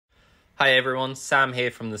Hi everyone, Sam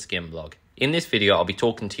here from the Skin Blog. In this video, I'll be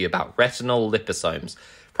talking to you about retinol liposomes,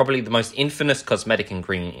 probably the most infamous cosmetic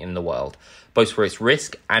ingredient in the world, both for its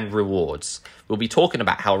risk and rewards. We'll be talking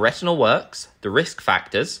about how retinol works, the risk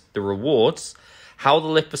factors, the rewards, how the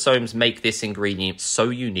liposomes make this ingredient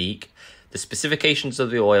so unique, the specifications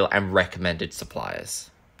of the oil, and recommended suppliers.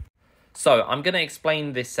 So I'm going to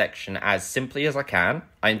explain this section as simply as I can.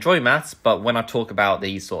 I enjoy maths, but when I talk about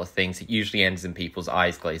these sort of things, it usually ends in people's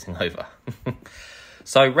eyes glazing over.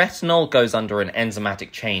 So retinol goes under an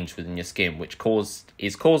enzymatic change within your skin, which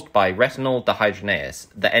is caused by retinol dehydrogenase,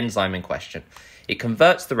 the enzyme in question. It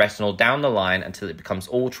converts the retinol down the line until it becomes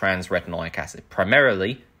all trans retinoic acid,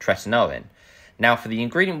 primarily tretinoin. Now, for the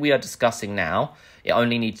ingredient we are discussing now, it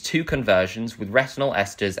only needs 2 conversions, with retinol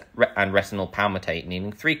esters and retinol palmitate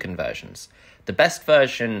needing 3 conversions. The best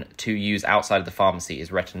version to use outside of the pharmacy is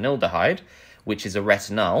retinyldehyde, which is a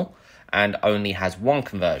retinol and only has 1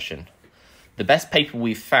 conversion. The best paper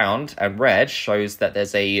we've found and read shows that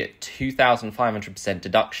there's a 2,500%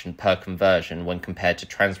 deduction per conversion when compared to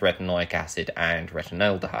trans-retinoic acid and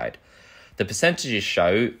retinyldehyde. The percentages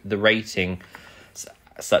show the rating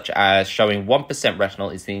such as showing 1%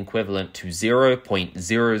 retinol is the equivalent to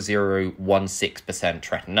 0.0016%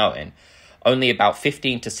 tretinoin, only about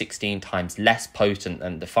 15 to 16 times less potent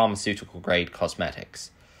than the pharmaceutical-grade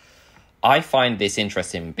cosmetics. I find this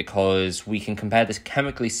interesting because we can compare this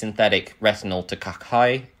chemically synthetic retinol to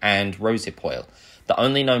cacao and rosehip oil, the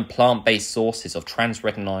only known plant-based sources of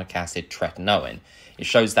trans-retinoic acid tretinoin. It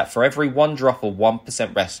shows that for every 1 drop of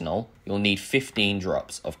 1% retinol, you'll need 15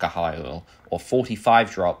 drops of cacao oil or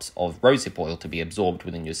 45 drops of rosehip oil to be absorbed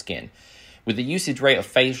within your skin. With the usage rate of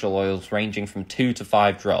facial oils ranging from 2 to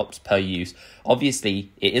 5 drops per use,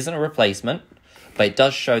 obviously it isn't a replacement, but it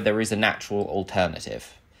does show there is a natural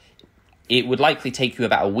alternative. It would likely take you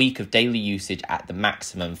about a week of daily usage at the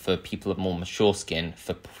maximum for people of more mature skin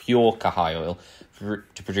for pure cacao oil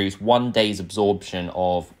to produce 1 day's absorption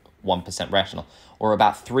of 1% retinol, or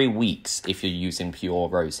about 3 weeks if you're using pure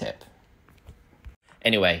rosehip.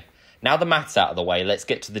 Anyway, now the maths out of the way, let's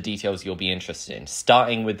get to the details you'll be interested in,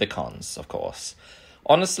 starting with the cons, of course.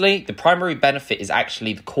 Honestly, the primary benefit is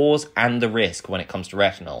actually the cause and the risk when it comes to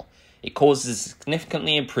retinol. It causes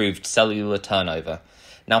significantly improved cellular turnover.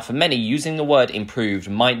 Now, for many, using the word improved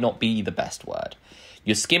might not be the best word.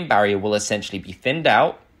 Your skin barrier will essentially be thinned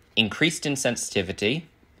out, increased in sensitivity,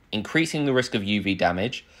 increasing the risk of UV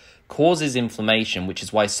damage, causes inflammation, which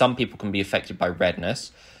is why some people can be affected by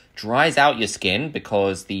redness, dries out your skin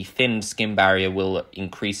because the thin skin barrier will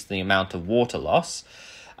increase the amount of water loss,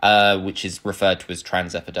 which is referred to as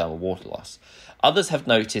transepidermal water loss. Others have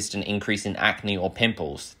noticed an increase in acne or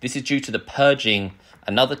pimples. This is due to the purging,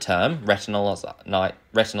 another term,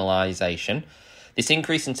 retinolization. This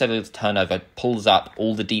increase in cellular turnover pulls up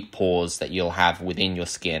all the deep pores that you'll have within your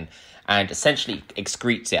skin and essentially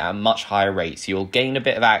excretes it at a much higher rate. So you'll gain a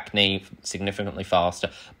bit of acne significantly faster,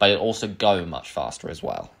 but it'll also go much faster as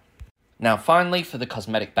well. Now, finally, for the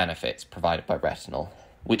cosmetic benefits provided by retinol,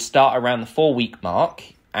 which start around the 4-week mark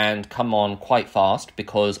and come on quite fast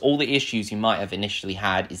because all the issues you might have initially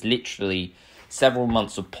had is literally several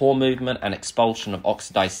months of pore movement and expulsion of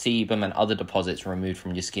oxidized sebum and other deposits removed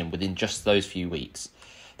from your skin within just those few weeks.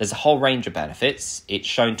 There's a whole range of benefits. It's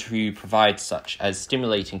shown to provide such as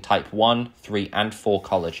stimulating type 1, 3, and 4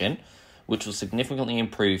 collagen, which will significantly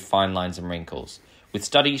improve fine lines and wrinkles, with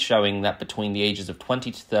studies showing that between the ages of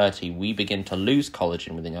 20 to 30, we begin to lose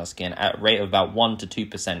collagen within our skin at a rate of about 1 to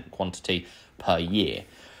 2% quantity per year.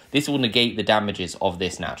 This will negate the damages of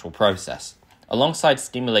this natural process. Alongside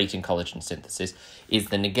stimulating collagen synthesis is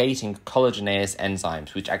the negating collagenase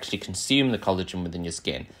enzymes, which actually consume the collagen within your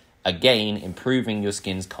skin, again improving your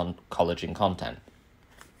skin's collagen content.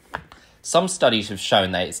 Some studies have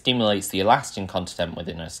shown that it stimulates the elastin content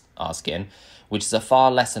within our skin, which is a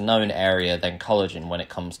far lesser known area than collagen when it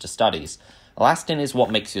comes to studies. Elastin is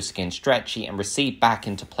what makes your skin stretchy and recede back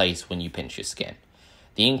into place when you pinch your skin.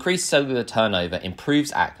 The increased cellular turnover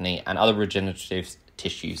improves acne and other regenerative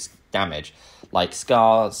tissues damage, like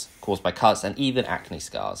scars caused by cuts and even acne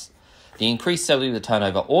scars. The increased cellular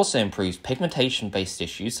turnover also improves pigmentation-based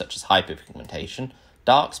issues such as hyperpigmentation,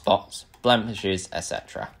 dark spots, blemishes,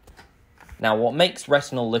 etc. Now, what makes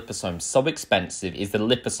retinol liposomes so expensive is the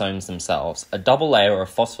liposomes themselves, a double layer of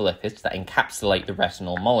phospholipids that encapsulate the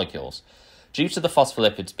retinol molecules. Due to the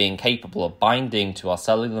phospholipids being capable of binding to our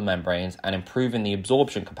cellular membranes and improving the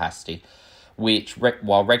absorption capacity,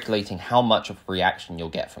 while regulating how much of a reaction you'll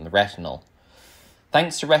get from the retinol.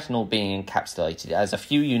 Thanks to retinol being encapsulated, it has a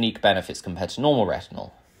few unique benefits compared to normal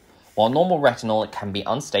retinol. While normal retinol can be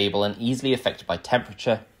unstable and easily affected by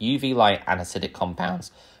temperature, UV light, and acidic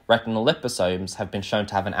compounds, retinol liposomes have been shown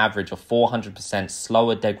to have an average of 400%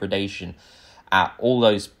 slower degradation at all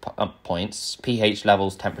those points: pH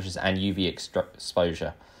levels, temperatures, and UV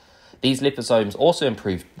exposure. These liposomes also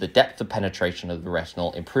improve the depth of penetration of the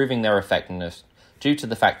retinol, improving their effectiveness due to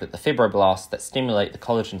the fact that the fibroblasts that stimulate the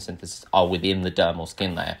collagen synthesis are within the dermal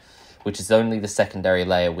skin layer, which is only the secondary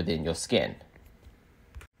layer within your skin.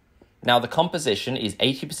 Now, the composition is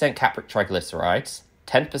 80% Capric triglycerides,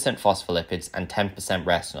 10% phospholipids, and 10%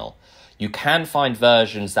 retinol. You can find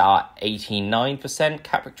versions that are 89%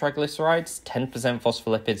 Capric triglycerides, 10%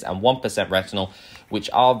 phospholipids, and 1% retinol, which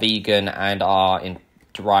are vegan and are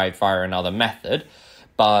derived via another method.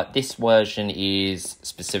 But this version is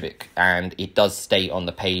specific, and it does state on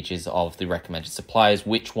the pages of the recommended suppliers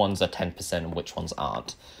which ones are 10% and which ones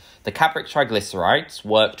aren't. The Capric triglycerides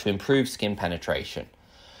work to improve skin penetration.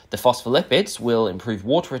 The phospholipids will improve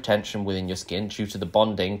water retention within your skin due to the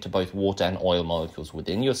bonding to both water and oil molecules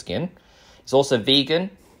within your skin. It's also vegan,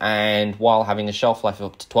 and while having a shelf life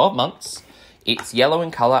of up to 12 months, it's yellow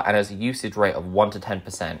in colour and has a usage rate of 1 to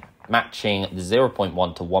 10%, matching the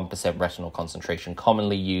 0.1 to 1% retinol concentration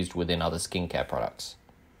commonly used within other skincare products.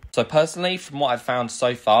 So personally, from what I've found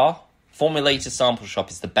so far, Formulated Sample Shop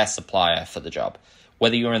is the best supplier for the job.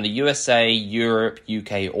 Whether you're in the USA, Europe,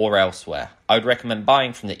 UK, or elsewhere, I would recommend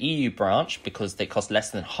buying from the EU branch because they cost less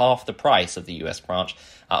than half the price of the US branch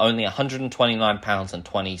at only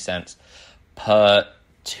 £129.20 per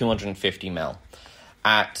 250ml,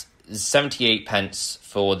 at 78 pence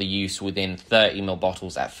for the use within 30ml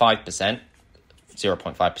bottles at 5%,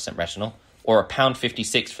 0.5% retinol, or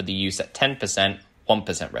 £1.56 for the use at 10%, 1%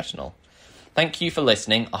 retinol. Thank you for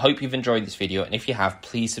listening. I hope you've enjoyed this video, and if you have,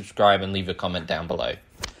 please subscribe and leave a comment down below.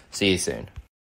 See you soon.